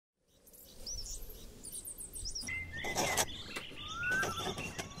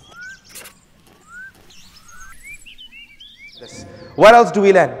What else do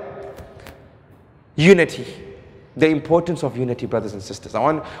we learn? Unity. The importance of unity, brothers and sisters.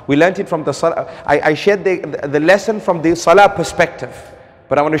 We learned it from the Salah. I shared the lesson from the Salah perspective.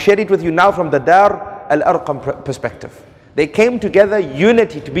 But I want to share it with you now from the Daar, AlArqam perspective. They came together,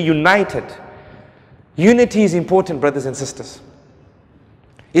 unity, to be united. Unity is important, brothers and sisters.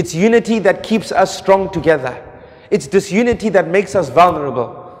 It's unity that keeps us strong together. It's disunity that makes us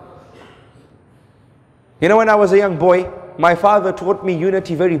vulnerable. You know, when I was a young boy, my father taught me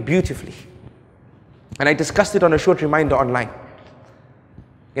unity very beautifully. And I discussed it on a short reminder online.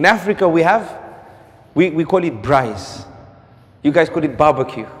 In Africa, we call it braais. You guys call it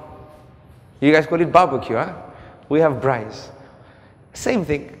barbecue. You guys call it barbecue, huh? We have braais. Same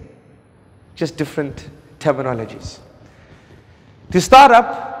thing, just different terminologies. To start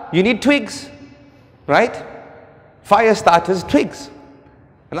up, you need twigs, right? Fire starters, twigs.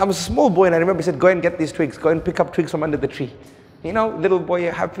 And I was a small boy and I remember he said, go and get these twigs, go and pick up twigs from under the tree. You know, little boy,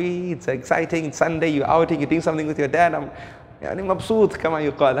 you're happy, it's exciting, it's Sunday, you're outing, you're doing something with your dad.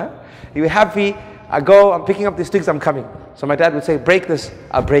 You're happy, I'm picking up these twigs, I'm coming. So my dad would say, break this,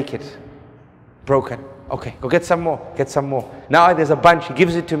 I'll break it. Broken. Okay, go get some more, get some more. Now there's a bunch, he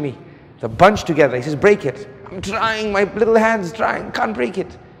gives it to me. The bunch together, he says, break it. I'm trying, my little hand's trying, can't break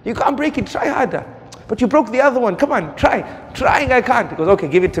it. You can't break it, try harder. But you broke the other one, come on, try. Trying, I can't. He goes, okay,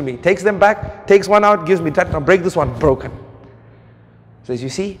 give it to me. Takes them back, takes one out, gives me that, now break this one, broken. Says, you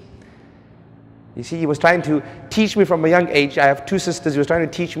see, he was trying to teach me from a young age. I have two sisters. He was trying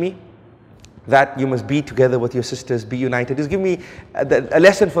to teach me that you must be together with your sisters, be united. He's giving me a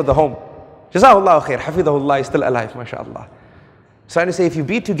lesson for the home. Jazakallah khair, hafithahullah is still alive, mashallah. He's trying to say, if you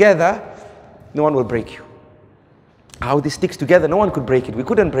be together, no one will break you. How this sticks together, no one could break it. We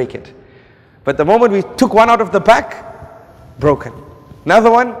couldn't break it. But the moment we took one out of the pack, broken. Another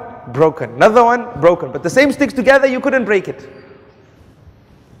one, broken. Another one, broken. But the same sticks together, you couldn't break it.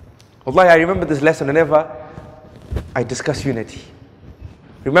 Wallahi, I remember this lesson whenever I discuss unity.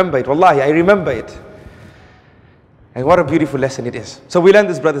 Remember it, wallahi, I remember it. And what a beautiful lesson it is. So we learn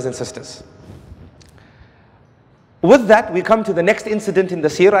this, brothers and sisters. With that, we come to the next incident in the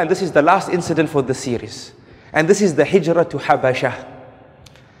seerah, and this is the last incident for the series. And this is the Hijrah to Habashah.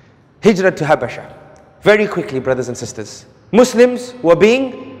 Hijrah to Habashah. Very quickly, brothers and sisters. Muslims were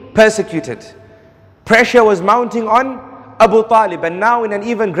being persecuted. Pressure was mounting on Abu Talib, and now in an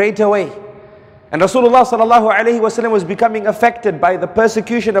even greater way. And Rasulullah sallallahu alayhi wasallam was becoming affected by the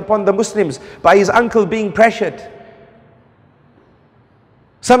persecution upon the Muslims, by his uncle being pressured.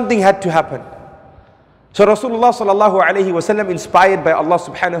 Something had to happen. So Rasulullah sallallahu alayhi wasallam, inspired by Allah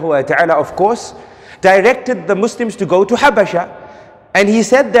subhanahu wa ta'ala, of course, directed the Muslims to go to Habashah. And he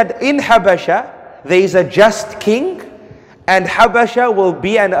said that in Habashah, there is a just king, and Habashah will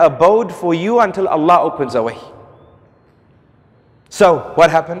be an abode for you until Allah opens a way. So, what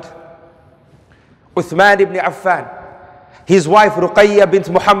happened? Uthman ibn Affan, his wife Ruqayya bint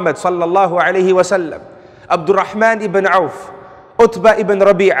Muhammed sallallahu alayhi wasallam, Abdurrahman ibn Auf, Utbah ibn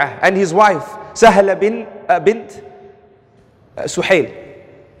Rabi'ah, and his wife Sahla bint Suhail,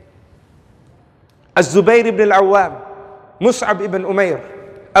 Az-Zubayr ibn al-Awwam, Mus'ab ibn Umayr,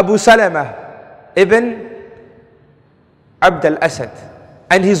 Abu Salama ibn Abd al-Asad,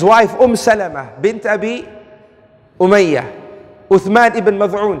 and his wife Salama bint Abi Umayyah, Uthman ibn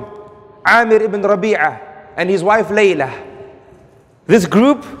Mad'un, Amir ibn Rabi'ah, and his wife Layla. This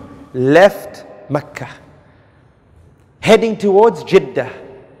group left Mecca, heading towards Jeddah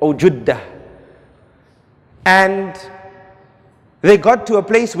or Judah. And they got to a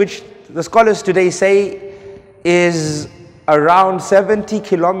place which the scholars today say is around 70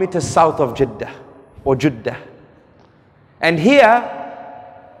 kilometers south of Jeddah or Judah. And here,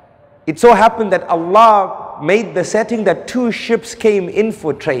 it so happened that Allah made the setting that two ships came in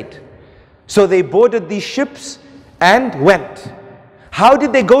for trade. So they boarded these ships and went. How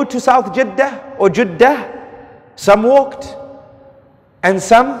did they go to South Jeddah or Judah? Some walked and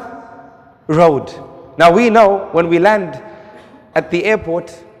some rode. Now we know when we land at the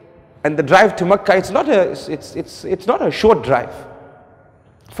airport and the drive to Makkah, it's not a short drive.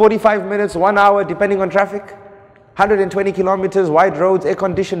 45 minutes, 1 hour, depending on traffic. 120 kilometers, wide roads,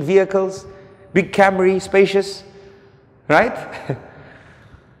 air-conditioned vehicles, big Camry, spacious, right?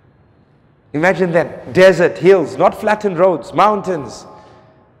 Imagine then, desert, hills, not flattened roads, mountains.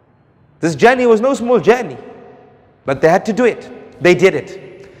 This journey was no small journey, but they had to do it. They did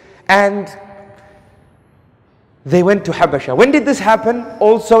it. And they went to Habashah. When did this happen?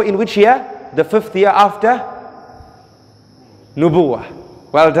 Also in which year? The 5th year after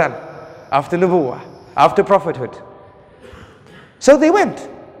Nubuwah. Well done. After Nubuwah, after prophethood. So they went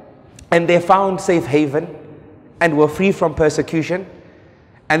and they found safe haven and were free from persecution,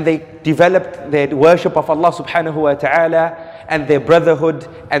 and they developed their worship of Allah subhanahu wa ta'ala and their brotherhood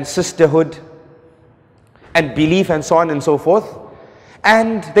and sisterhood and belief and so on and so forth.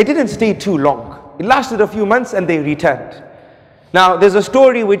 And they didn't stay too long. It lasted a few months and they returned. Now there's a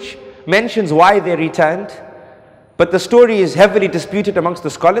story which mentions why they returned, but the story is heavily disputed amongst the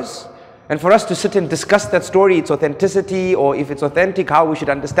scholars. And for us to sit and discuss that story, its authenticity, or if it's authentic, how we should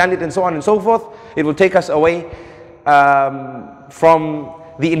understand it and so on and so forth, it will take us away from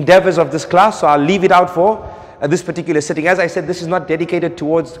the endeavors of this class. So I'll leave it out for this particular sitting. As I said, this is not dedicated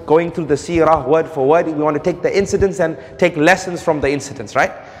towards going through the seerah word for word. We want to take the incidents and take lessons from the incidents,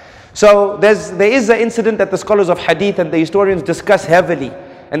 right? So there is an incident that the scholars of hadith and the historians discuss heavily.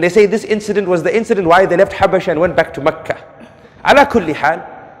 And they say this incident was the incident why they left Habashah and went back to Makkah. Ala kulli hal,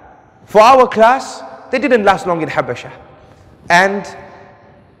 for our class, they didn't last long in Habashah. And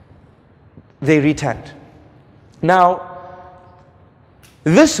they returned. Now,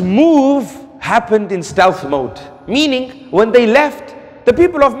 this move happened in stealth mode. Meaning, when they left, the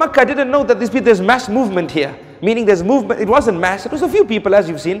people of Makkah didn't know that there's mass movement here. Meaning there's movement, it wasn't mass, it was a few people, as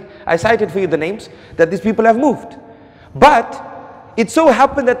you've seen. I cited for you the names, that these people have moved. But it so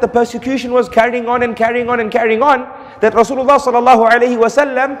happened that the persecution was carrying on and carrying on and carrying on, that Rasulullah sallallahu alaihi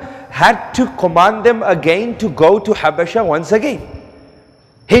wasallam had to command them again to go to Habashah once again.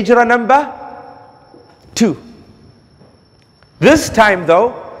 Hijrah number 2. This time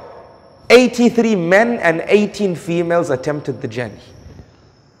though, 83 men and 18 females attempted the journey.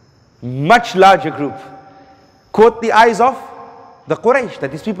 Much larger group. Caught the eyes of the Quraysh,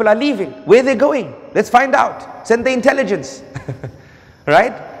 that these people are leaving. Where are they going? Let's find out. Send the intelligence.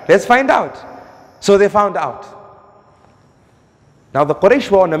 Right? Let's find out. So they found out. Now the Quraysh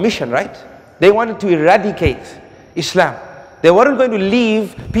were on a mission, right? They wanted to eradicate Islam. They weren't going to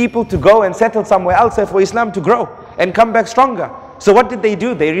leave people to go and settle somewhere else for Islam to grow and come back stronger. So what did they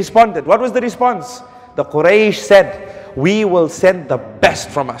do? They responded. What was the response? The Quraysh said, we will send the best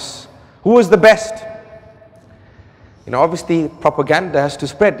from us. Who is the best? You know, obviously propaganda has to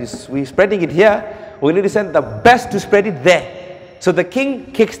spread. We're spreading it here. We need to send the best to spread it there. So the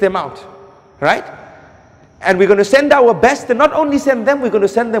king kicks them out, right? And we're going to send our best, and not only send them, we're going to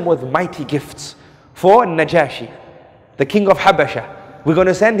send them with mighty gifts. For Najashi, the king of Habashah, we're going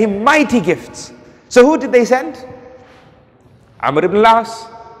to send him mighty gifts. So who did they send? Amr ibn al-As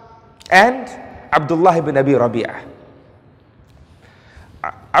and Abdullah ibn Abi Rabi'ah.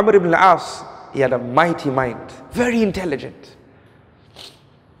 Amr ibn al-As, he had a mighty mind, very intelligent.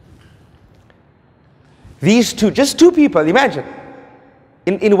 These two, just two people, imagine.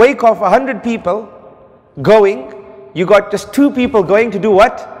 In wake of 100 people going, you got just two people going to do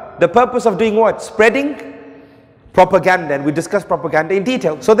what? The purpose of doing what? Spreading propaganda, and we discussed propaganda in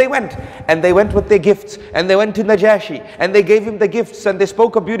detail. So they went, and they went with their gifts, and they went to Najashi, and they gave him the gifts, and they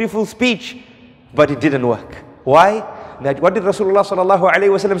spoke a beautiful speech, but it didn't work. Why? What did Rasulullah sallallahu alaihi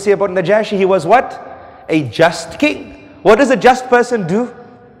wasallam say about Najashi? He was what? A just king. What does a just person do?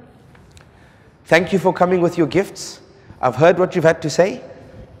 Thank you for coming with your gifts. I've heard what you've had to say.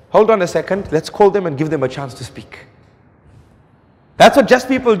 Hold on a second, let's call them and give them a chance to speak. That's what just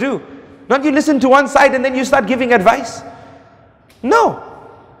people do. Not you listen to one side and then you start giving advice. No.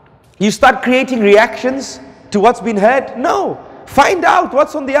 You start creating reactions to what's been heard. No. Find out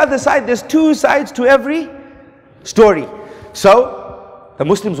what's on the other side. There's two sides to every story. So the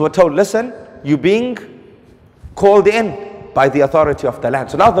Muslims were told, listen, you're being called in by the authority of the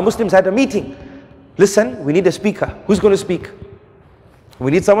land. So now the Muslims had a meeting. Listen, we need a speaker. Who's going to speak?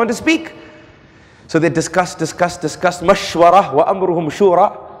 We need someone to speak. So they discussed, mashwarah wa amruhum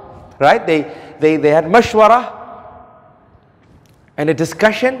shura. Right? They had mashwarah and a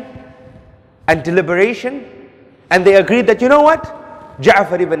discussion and deliberation, and they agreed that, you know what?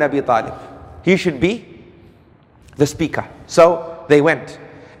 Ja'far ibn Abi Talib, he should be the speaker. So they went,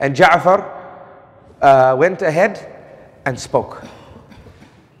 and Ja'far went ahead and spoke.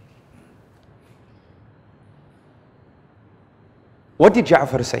 What did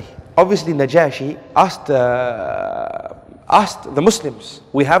Ja'far say? Obviously Najashi asked the Muslims,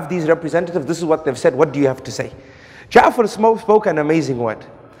 we have these representatives, this is what they've said, what do you have to say? Ja'far spoke an amazing word.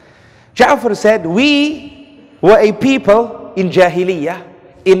 Ja'far said, we were a people in Jahiliyyah,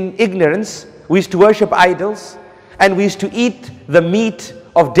 in ignorance. We used to worship idols, and we used to eat the meat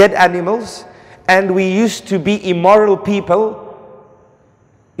of dead animals, and we used to be immoral people,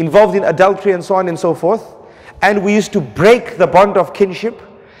 involved in adultery and so on and so forth, and we used to break the bond of kinship,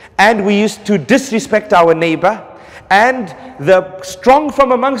 and we used to disrespect our neighbor, and the strong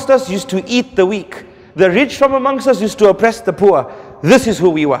from amongst us used to eat the weak. The rich from amongst us used to oppress the poor. This is who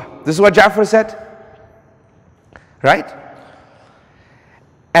we were. This is what Ja'far said. Right?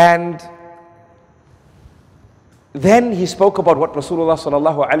 And then he spoke about what Rasulullah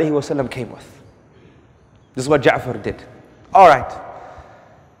sallallahu alaihi wasallam came with. This is what Ja'far did. All right.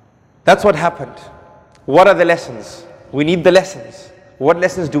 That's what happened. What are the lessons? We need the lessons. What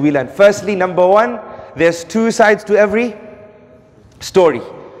lessons do we learn? Firstly, number one, there's two sides to every story.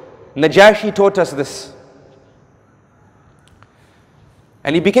 Najashi taught us this.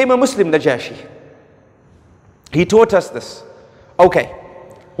 And he became a Muslim, Najashi. He taught us this. Okay,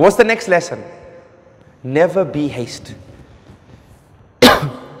 what's the next lesson? Never be haste.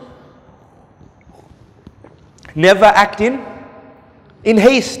 Never act in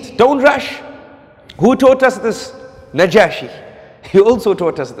haste. Don't rush. Who taught us this? Najashi. He also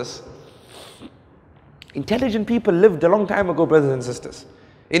taught us this. Intelligent people lived a long time ago, brothers and sisters.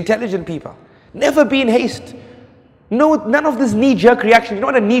 Intelligent people. Never be in haste. No, none of this knee-jerk reaction. You know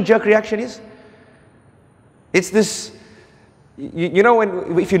what a knee-jerk reaction is? It's this, you know,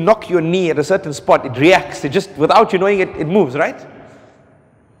 if you knock your knee at a certain spot, it reacts. It just, without you knowing it, it moves, right?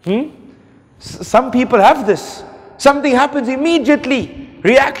 Some people have this. Something happens immediately.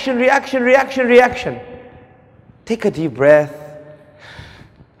 Reaction, reaction, reaction, reaction. Take a deep breath.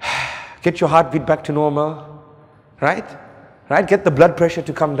 Get your heartbeat back to normal. Right? Right? Get the blood pressure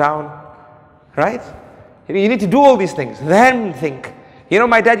to come down. Right? You need to do all these things. Then think. You know,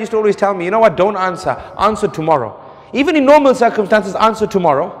 my dad used to always tell me, you know what, don't answer. Answer tomorrow. Even in normal circumstances, answer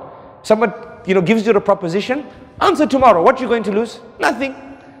tomorrow. Someone, you know, gives you a proposition. Answer tomorrow. What are you going to lose? Nothing.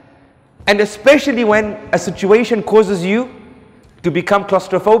 And especially when a situation causes you to become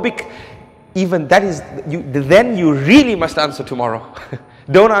claustrophobic, even that is, then you really must answer tomorrow.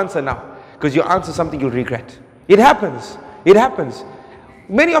 Don't answer now, because you answer something you'll regret. It happens. It happens.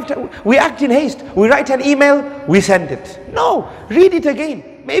 Many of times we act in haste. We write an email, we send it. No, read it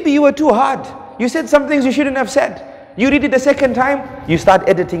again. Maybe you were too hard. You said some things you shouldn't have said. You read it a second time, you start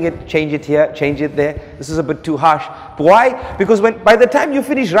editing it, change it here, change it there. This is a bit too harsh. Why? Because by the time you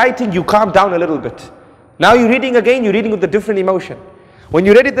finish writing, you calm down a little bit. Now you're reading again, you're reading with a different emotion. When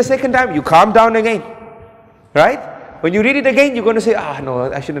you read it the second time, you calm down again. Right? When you read it again, you're going to say,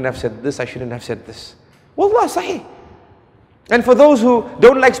 no, I shouldn't have said this, I shouldn't have said this. Wallah, sahih. And for those who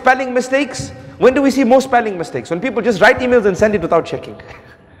don't like spelling mistakes, when do we see more spelling mistakes? When people just write emails and send it without checking.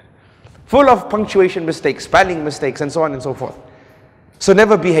 Full of punctuation mistakes, spelling mistakes, and so on and so forth. So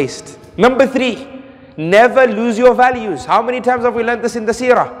never be haste. Number 3, never lose your values. How many times have we learned this in the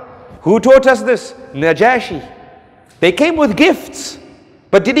seerah? Who taught us this? Najashi. They came with gifts.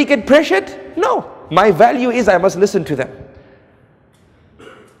 But did he get pressured? No. My value is I must listen to them.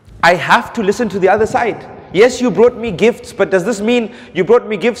 I have to listen to the other side. Yes, you brought me gifts, but does this mean you brought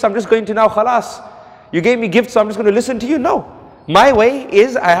me gifts, I'm just going to now khalas? You gave me gifts, so I'm just going to listen to you? No. My way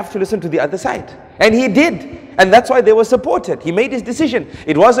is I have to listen to the other side. And he did. And that's why they were supported. He made his decision.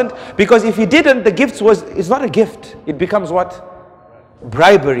 It wasn't, because if he didn't, the gifts it's not a gift. It becomes what?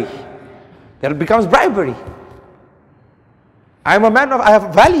 Bribery. Then it becomes bribery. I'm a man I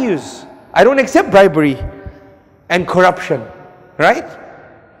have values. I don't accept bribery and corruption. Right?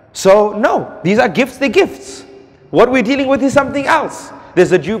 So no, these are gifts, they're gifts. What we're dealing with is something else.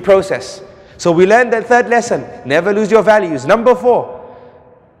 There's a due process. So we learned that third lesson, never lose your values. Number 4,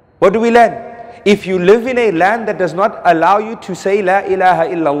 what do we learn? If you live in a land that does not allow you to say La ilaha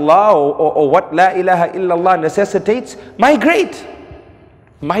illallah or what La ilaha illallah necessitates, migrate.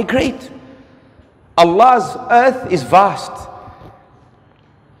 Migrate. Allah's earth is vast.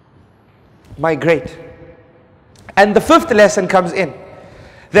 Migrate. And the 5th lesson comes in,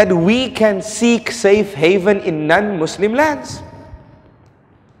 that we can seek safe haven in non-Muslim lands,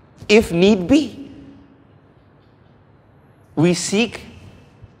 if need be. We seek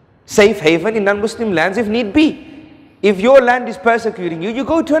safe haven in non-Muslim lands if need be. If your land is persecuting you, you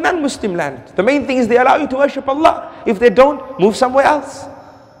go to a non-Muslim land. The main thing is they allow you to worship Allah. If they don't, move somewhere else.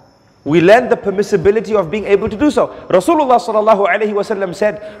 We learn the permissibility of being able to do so. Rasulullah sallallahu alaihi wasallam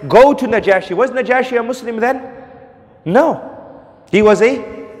said, go to Najashi. Was Najashi a Muslim then? No. He was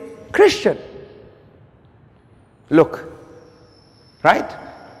a Christian. Look. Right?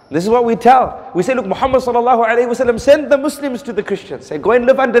 This is what we tell. We say, look, Muhammad sallallahu alaihi wasallam sent the Muslims to the Christians. Say, go and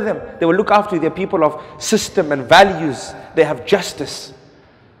live under them. They will look after you. They're people of system and values. They have justice.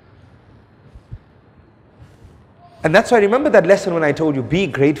 And that's why I remember that lesson when I told you, be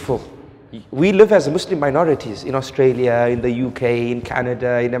grateful. We live as Muslim minorities in Australia, in the UK, in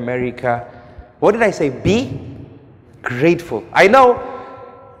Canada, in America. What did I say? Be grateful. I know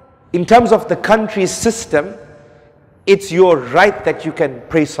in terms of the country's system, it's your right that you can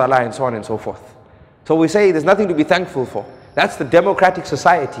pray salah and so on and so forth. So we say there's nothing to be thankful for. That's the democratic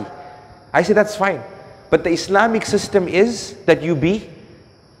society. I say that's fine. But the Islamic system is that you be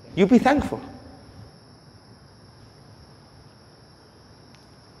thankful.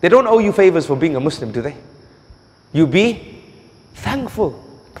 They don't owe you favors for being a Muslim, do they? You be thankful.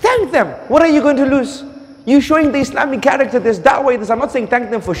 Thank them. What are you going to lose? You showing the Islamic character, there's da'wah, this. I'm not saying thank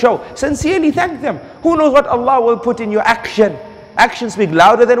them for show. Sincerely thank them. Who knows what Allah will put in your action? Actions speak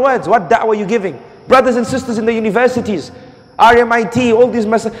louder than words. What da'wah are you giving? Brothers and sisters in the universities, RMIT, all these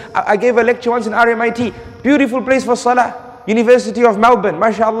I gave a lecture once in RMIT. Beautiful place for salah. University of Melbourne,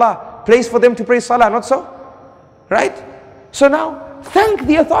 mashallah. Place for them to pray salah, not so? Right? So now, thank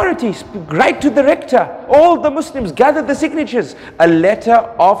the authorities, write to the rector, all the Muslims, gather the signatures, a letter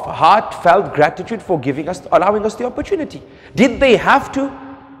of heartfelt gratitude for giving us, allowing us the opportunity. Did they have to?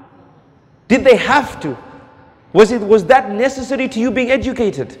 Did they have to? Was that necessary to you being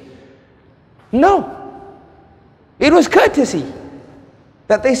educated? No. It was courtesy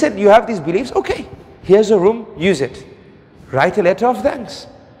that they said, you have these beliefs, okay, here's a room, use it. Write a letter of thanks.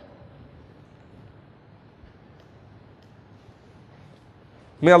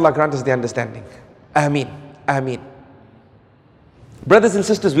 May Allah grant us the understanding. Ameen. Ameen. Brothers and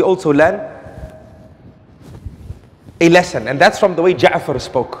sisters, we also learn a lesson, and that's from the way Ja'far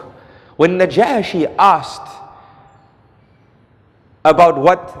spoke. When Najashi asked about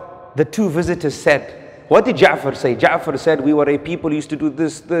what the two visitors said, what did Ja'far say? Ja'far said, we were a people who used to do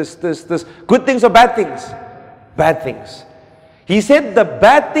this. Good things or bad things? Bad things. He said the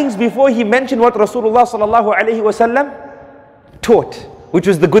bad things before he mentioned what Rasulullah sallallahu alaihi wasallam taught, which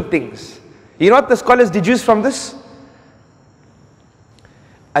was the good things. You know what the scholars deduce from this?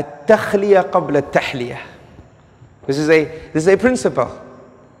 At-takhliya qabla at-tahliyah. This is a principle.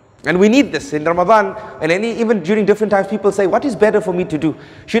 And we need this in Ramadan, and even during different times people say, what is better for me to do?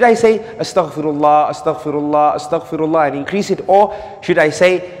 Should I say astaghfirullah, astaghfirullah, astaghfirullah and increase it? Or should I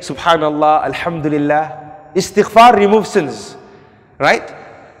say subhanallah, alhamdulillah? Istighfar removes sins, right?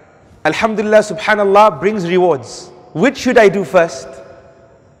 Alhamdulillah, subhanallah brings rewards. Which should I do first?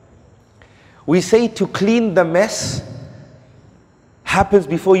 We say to clean the mess happens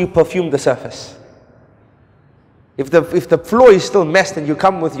before you perfume the surface. If the floor is still messed and you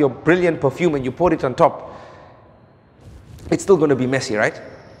come with your brilliant perfume and you pour it on top, it's still going to be messy, right?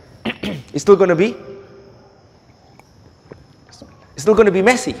 It's still going to be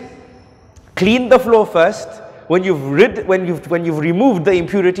messy. Clean the floor first. When you've removed the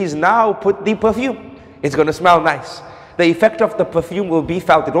impurities, now put the perfume. It's going to smell nice. The effect of the perfume will be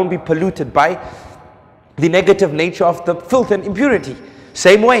felt. It won't be polluted by the negative nature of the filth and impurity.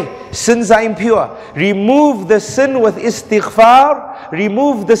 Same way, sins are impure. Remove the sin with istighfar.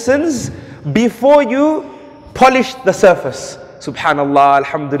 Remove the sins before you polish the surface. Subhanallah,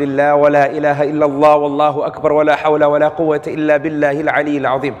 alhamdulillah, wa la ilaha illallah, wallahu akbar, wa la hawla wa la quwwata illa billahi al-ali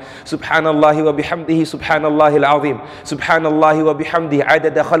al-azim. Subhanallahi wa bihamdihi, subhanallahi al-azim. Subhanallahi wa bihamdihi,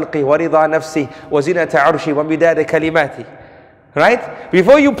 adada khalqi, wa rida nafsi, wa zinata arshi, wa midada kalimati. Right?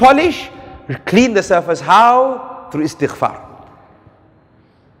 Before you polish, clean the surface. How? Through istighfar.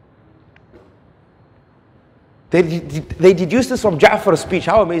 They deduced this from Ja'far's speech.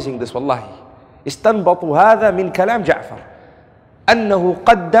 How amazing this, wallahi. استنبطوا هذا من كلام جعفر أنه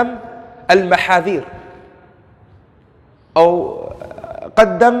قدم المحاذير أو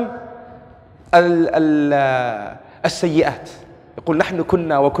قدم السيئات. يقول نحن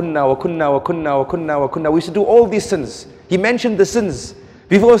كنا وكنا وكنا وكنا وكنا وكنا. We used to do all these sins. He mentioned the sins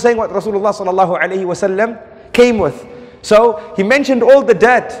before saying what Rasulullah sallallahu alayhi wasallam came with. So he mentioned all the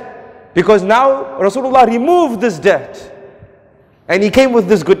dirt, because now Rasulullah removed this dirt and he came with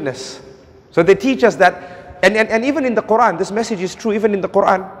this goodness. So they teach us that, and even in the Quran, this message is true, even in the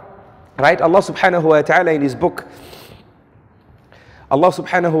Quran, right? Allah subhanahu wa ta'ala in his book, Allah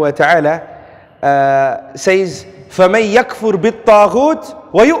subhanahu wa ta'ala says, فَمَنْ يَكْفُرْ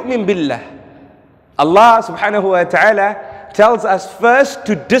بِالطَّاغُوتِ وَيُؤْمِنْ بِاللَّهِ. Allah subhanahu wa ta'ala tells us first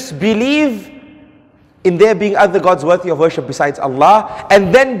to disbelieve in there being other gods worthy of worship besides Allah,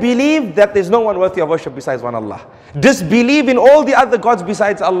 and then believe that there's no one worthy of worship besides one Allah. Disbelieve in all the other gods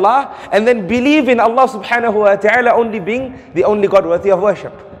besides Allah, and then believe in Allah subhanahu wa ta'ala only being the only God worthy of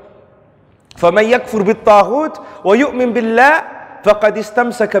worship. فَمَنْ يَكْفُرْ بِالطَّاغُوتِ وَيُؤْمِنْ بِاللَّهِ فَقَدْ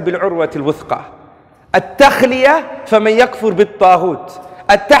اسْتَمْسَكَ بِالْعُرْوَةِ الْوُثْقَى. التَّخْلِيَةِ فَمَنْ يَكْفُرْ بِالطَّاغُوتِ.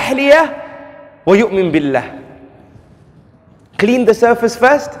 التَّحْلِيَةِ وَيُؤْمِنْ بِاللَّهِ. Clean the surface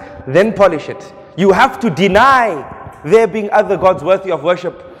first, then polish it. You have to deny there being other gods worthy of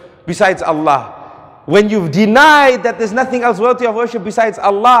worship besides Allah. When you've denied that there's nothing else worthy of worship besides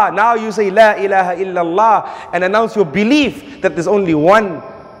Allah, now you say La ilaha illallah and announce your belief that there's only one,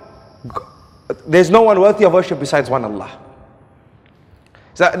 there's no one worthy of worship besides one Allah.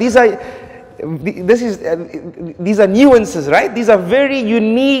 So these are, these are nuances, right? These are very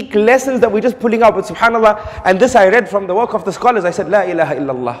unique lessons that we're just pulling out. But subhanAllah, and this I read from the work of the scholars. I said, La ilaha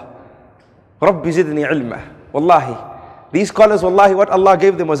illallah. Rabbi zidni ilma. Wallahi. These scholars, wallahi, what Allah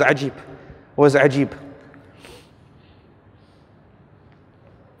gave them was ajib. Was ajib.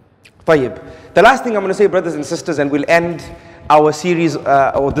 Tayyib. The last thing I'm going to say, brothers and sisters, and we'll end our series,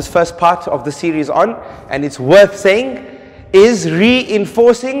 or this first part of the series on, and it's worth saying, is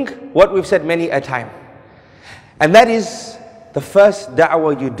reinforcing what we've said many a time. And that is, the first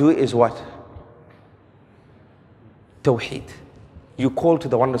da'wah you do is what? Tawheed. You call to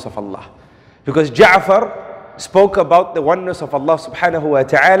the oneness of Allah. Because Ja'far spoke about the oneness of Allah subhanahu wa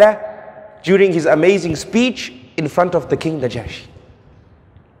ta'ala during his amazing speech in front of the king Najashi.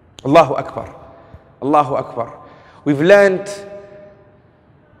 Allahu Akbar. Allahu Akbar. We've learned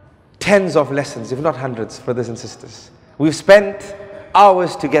tens of lessons, if not hundreds, brothers and sisters. We've spent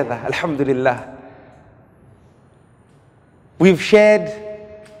hours together, alhamdulillah. We've shared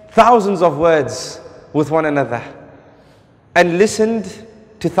thousands of words with one another and listened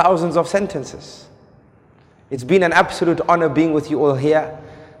to thousands of sentences. It's been an absolute honor being with you all here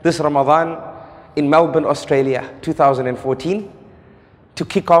this Ramadan in Melbourne, Australia, 2014, to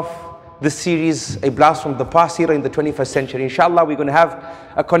kick off this series, A Blast from the Past, Seerah in the 21st century. Inshallah, we're going to have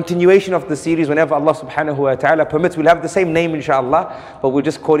a continuation of the series whenever Allah subhanahu wa ta'ala permits. We'll have the same name, inshallah, but we'll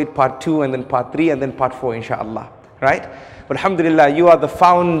just call it part 2 and then part 3 and then part 4, inshallah. Right? But alhamdulillah, you are the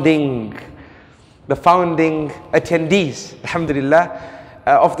founding attendees, alhamdulillah,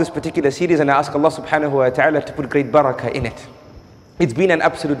 of this particular series, and I ask Allah subhanahu wa ta'ala to put great barakah in it. It's been an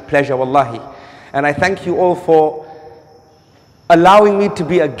absolute pleasure, wallahi. And I thank you all for allowing me to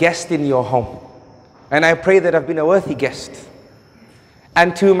be a guest in your home. And I pray that I've been a worthy guest.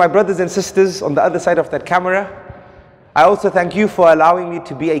 And to my brothers and sisters on the other side of that camera, I also thank you for allowing me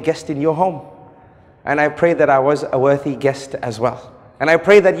to be a guest in your home. And I pray that I was a worthy guest as well. And I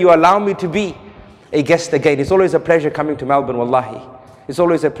pray that you allow me to be a guest again. It's always a pleasure coming to Melbourne, wallahi. It's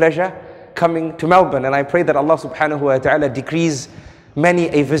always a pleasure coming to Melbourne. And I pray that Allah subhanahu wa ta'ala decrees many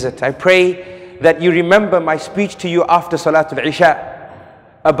a visit. I pray that you remember my speech to you after Salatul Isha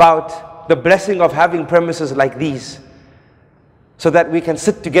about the blessing of having premises like these, so that we can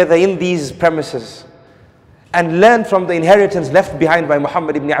sit together in these premises and learn from the inheritance left behind by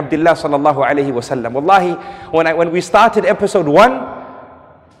Muhammad ibn Abdullah sallallahu alayhi wa sallam. Wallahi, when we started episode 1,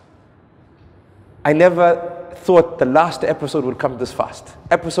 I never thought the last episode would come this fast.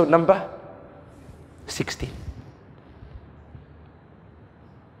 Episode number 16.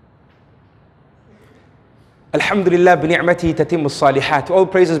 Alhamdulillah bi ni'matihi tatimmu as-salihat. All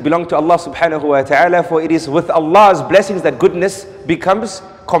praises belong to Allah subhanahu wa ta'ala, for it is with Allah's blessings that goodness becomes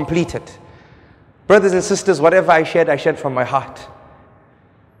completed. Brothers and sisters, whatever I shared from my heart.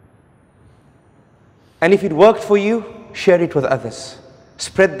 And if it worked for you, share it with others.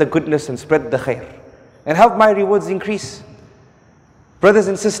 Spread the goodness and spread the khair. And help my rewards increase. Brothers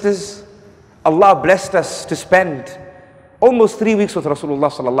and sisters, Allah blessed us to spend almost 3 weeks with Rasulullah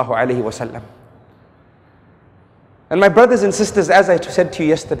sallallahu alayhi wa sallam. And my brothers and sisters, as I said to you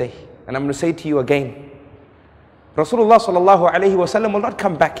yesterday, and I'm going to say to you again, Rasulullah sallallahu alayhi wa sallam will not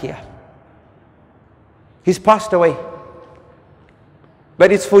come back here. He's passed away.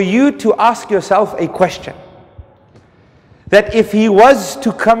 But it's for you to ask yourself a question. That if he was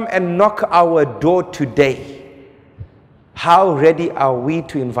to come and knock our door today, how ready are we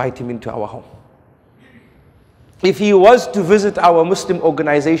to invite him into our home? If he was to visit our Muslim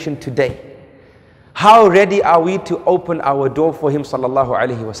organization today, how ready are we to open our door for him sallallahu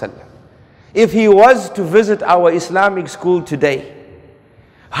alayhi wa sallam? If he was to visit our Islamic school today,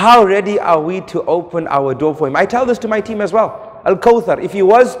 how ready are we to open our door for him? I tell this to my team as well. Al-Kawthar, if he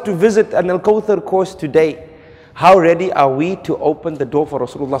was to visit an Al-Kawthar course today, how ready are we to open the door for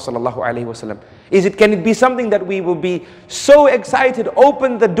Rasulullah sallallahu alayhi wa sallam? Can it be something that we will be so excited,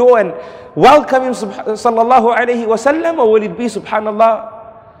 open the door and welcome him sallallahu alayhi wa sallam, or will it be, subhanallah,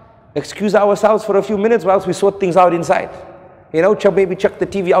 excuse ourselves for a few minutes whilst we sort things out inside? You know, maybe chuck the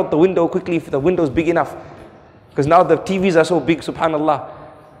TV out the window quickly if the window's big enough. Because now the TVs are so big, subhanallah.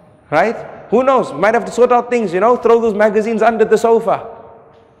 Right? Who knows? Might have to sort out things, you know, throw those magazines under the sofa.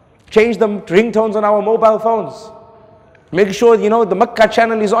 Change the ringtones on our mobile phones. Make sure, you know, the Makkah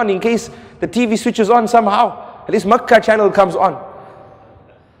channel is on in case the TV switches on somehow. At least Makkah channel comes on.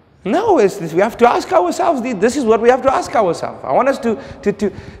 No, we have to ask ourselves, this is what we have to ask ourselves. I want us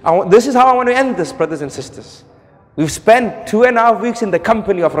this is how I want to end this, brothers and sisters. We've spent 2.5 weeks in the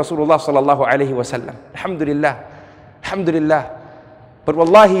company of Rasulullah sallallahu alayhi wa sallam. Alhamdulillah. Alhamdulillah. But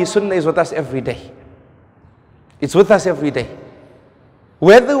wallahi, sunnah is with us every day. It's with us every day.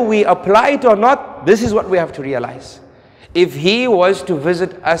 Whether we apply it or not, this is what we have to realize. If he was to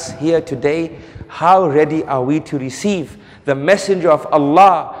visit us here today, how ready are we to receive the messenger of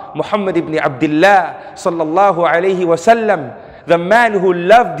Allah, Muhammad ibn Abdullah sallallahu alayhi wasallam, the man who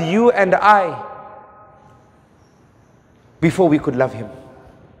loved you and I before we could love him?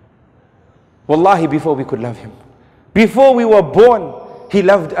 Wallahi, before we could love him. Before we were born, he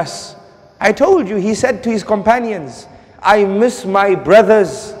loved us. I told you, he said to his companions, I miss my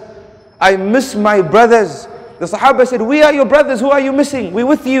brothers. I miss my brothers. The Sahaba said, we are your brothers, who are you missing? We're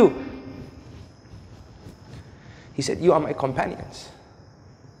with you. He said, you are my companions.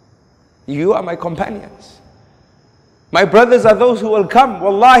 You are my companions. My brothers are those who will come.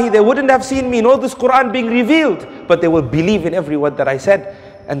 Wallahi, they wouldn't have seen me nor this Quran being revealed, but they will believe in every word that I said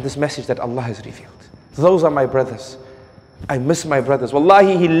and this message that Allah has revealed. Those are my brothers. I miss my brothers.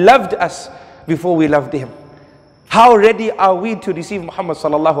 Wallahi, he loved us before we loved him. How ready are we to receive Muhammad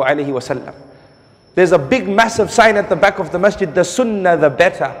sallallahu alayhi wasallam? There's a big massive sign at the back of the masjid, the sunnah, the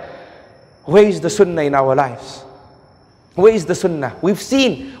better. Where is the sunnah in our lives? Where is the sunnah? We've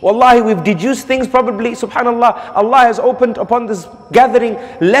seen, wallahi, we've deduced things probably, subhanallah, Allah has opened upon this gathering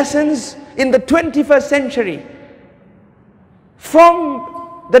lessons in the 21st century.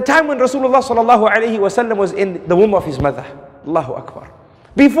 From the time when Rasulullah sallallahu alayhi wasallam was in the womb of his mother. Allahu Akbar.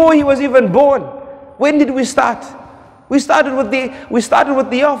 Before he was even born. When did we start? We started with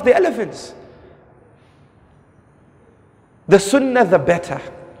the year of the elephants. The sunnah, the better.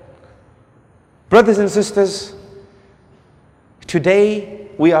 Brothers and sisters, today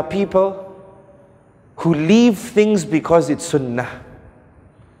we are people who leave things because it's sunnah.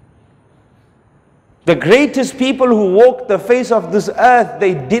 The greatest people who walked the face of this earth,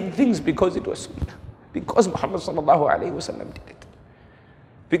 they did things because it was sunnah. Because Muhammad sallallahu alayhi wasallam did it.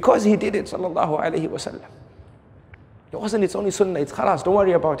 Because he did it sallallahu alayhi wasallam. It wasn't its only sunnah, it's khalas, don't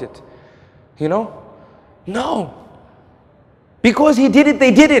worry about it. You know? No. Because he did it,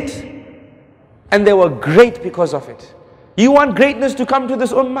 they did it. And they were great because of it. You want greatness to come to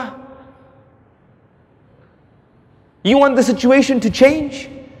this ummah? You want the situation to change?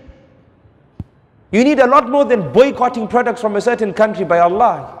 You need a lot more than boycotting products from a certain country by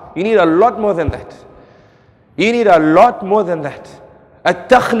Allah. You need a lot more than that. You need a lot more than that.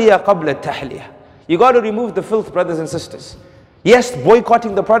 At-takhliya qabla at-tahliya. You got to remove the filth, brothers and sisters. Yes,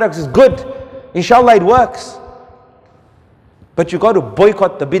 boycotting the products is good. Inshallah it works. But you got to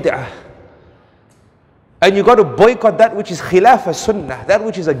boycott the bid'ah. And you got to boycott that which is khilaf as-sunnah, that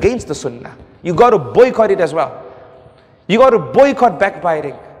which is against the sunnah. You got to boycott it as well. You got to boycott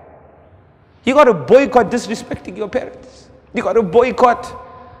backbiting. You got to boycott disrespecting your parents. You got to boycott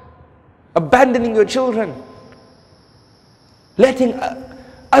abandoning your children. Letting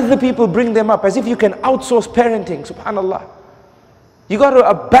other people bring them up as if you can outsource parenting, subhanallah. You got to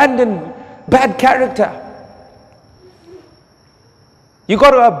abandon bad character. You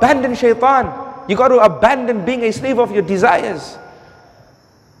got to abandon shaitan. You got to abandon being a slave of your desires.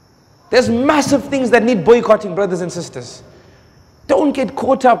 There's massive things that need boycotting, brothers and sisters. Don't get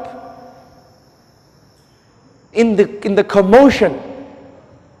caught up in the commotion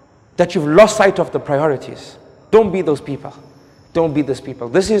that you've lost sight of the priorities. Don't be those people. Don't be those people.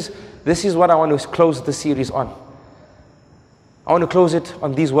 This is what I want to close the series on. I want to close it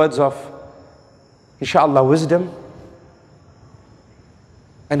on these words of, inshallah, wisdom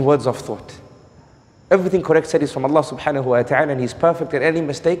and words of thought. Everything correct said is from Allah subhanahu wa ta'ala, and He's perfect, and any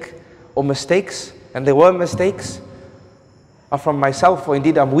mistake or mistakes, and there were mistakes, are from myself, or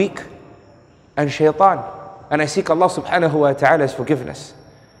indeed I'm weak, and shaitan. And I seek Allah subhanahu wa ta'ala's forgiveness.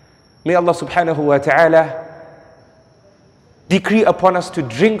 May Allah subhanahu wa ta'ala decree upon us to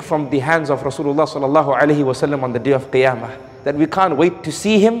drink from the hands of Rasulullah sallallahu alayhi wa sallam on the day of Qiyamah. That we can't wait to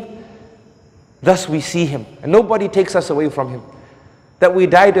see him, thus we see him. And nobody takes us away from him. That we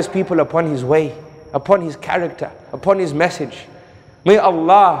died as people upon his way, upon his character, upon his message. May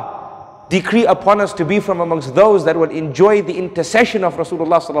Allah decree upon us to be from amongst those that will enjoy the intercession of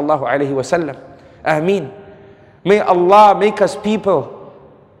Rasulullah sallallahu alayhi wa sallam. Ameen. May Allah make us people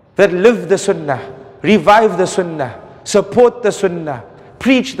that live the sunnah, revive the sunnah, support the sunnah,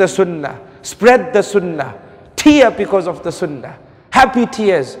 preach the sunnah, spread the sunnah, tear because of the sunnah, happy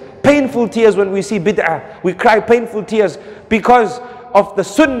tears, painful tears when we see bid'ah. We cry painful tears because of the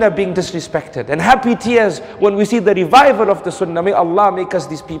sunnah being disrespected, and happy tears when we see the revival of the sunnah. May Allah make us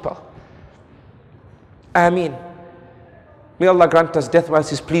these people. Ameen. May Allah grant us death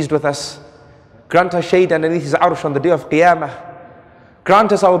whilst He's pleased with us. Grant us shade underneath His arsh on the day of Qiyamah.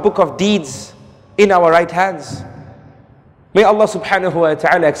 Grant us our book of deeds in our right hands. May Allah subhanahu wa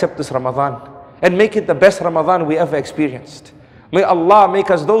ta'ala accept this Ramadan and make it the best Ramadan we ever experienced. May Allah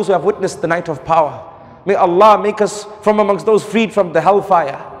make us those who have witnessed the night of power. May Allah make us from amongst those freed from the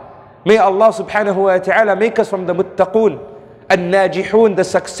hellfire. May Allah subhanahu wa ta'ala make us from the muttaqoon, al-najihun, the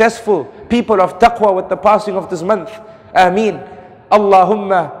successful people of taqwa with the passing of this month. Ameen.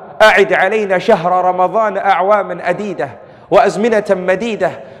 Allahumma a'id alayna shahra Ramadaan a'waman adida wa azminatan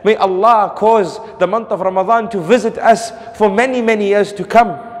madida. May Allah cause the month of Ramadan to visit us for many, many years to come.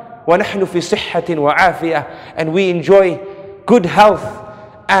 Wa nahnu fi sihhatin wa afiyah. And we enjoy good health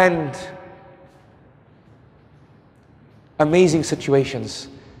and amazing situations,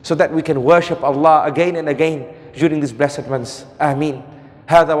 so that we can worship Allah again and again during these blessed months. Ameen.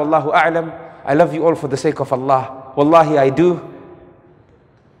 Hada wallahu a'lam. I love you all for the sake of Allah. Wallahi, I do.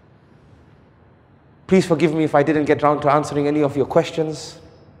 Please forgive me if I didn't get around to answering any of your questions.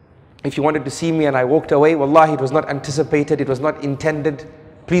 If you wanted to see me and I walked away, wallahi, it was not anticipated, it was not intended.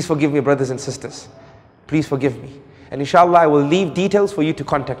 Please forgive me, brothers and sisters. Please forgive me. And inshallah, I will leave details for you to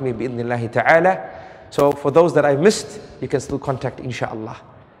contact me bi'idhnillahi ta'ala. So for those that I missed, you can still contact inshallah.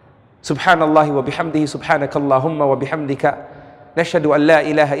 Subhanallahi wa bihamdihi, subhanakallahumma wa bihamdika, nashhadu an la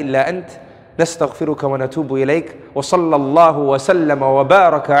ilaha illa ant, nastaghfiruka wa natubu ilayk, wa sallallahu wa sallama wa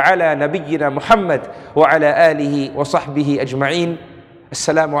baraka ala nabiyyina Muhammed wa ala alihi wa sahbihi ajma'in.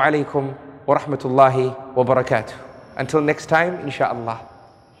 Assalamu alaikum wa rahmatullahi wa barakatuh. Until next time, inshallah.